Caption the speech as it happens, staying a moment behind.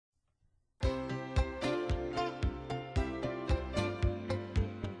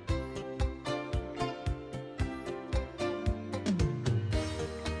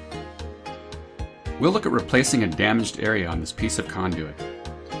We'll look at replacing a damaged area on this piece of conduit.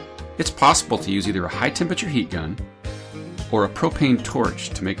 It's possible to use either a high temperature heat gun or a propane torch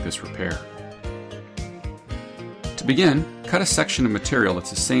to make this repair. To begin, cut a section of material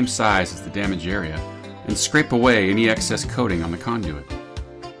that's the same size as the damaged area and scrape away any excess coating on the conduit.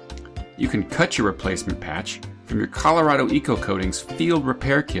 You can cut your replacement patch from your Colorado Eco Coatings field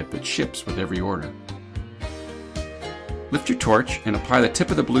repair kit that ships with every order. Lift your torch and apply the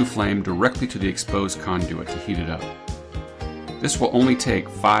tip of the blue flame directly to the exposed conduit to heat it up. This will only take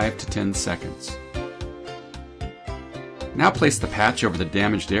 5 to 10 seconds. Now place the patch over the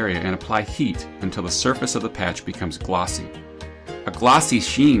damaged area and apply heat until the surface of the patch becomes glossy. A glossy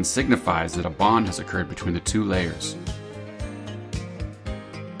sheen signifies that a bond has occurred between the two layers.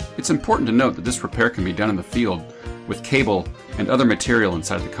 It's important to note that this repair can be done in the field with cable and other material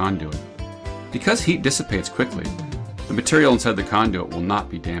inside the conduit. Because heat dissipates quickly, the material inside the conduit will not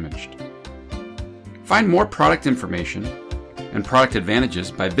be damaged. Find more product information and product advantages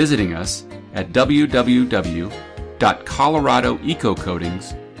by visiting us at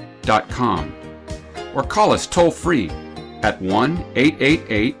www.coloradoecocoatings.com or call us toll-free at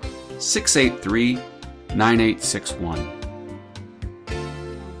 1-888-683-9861.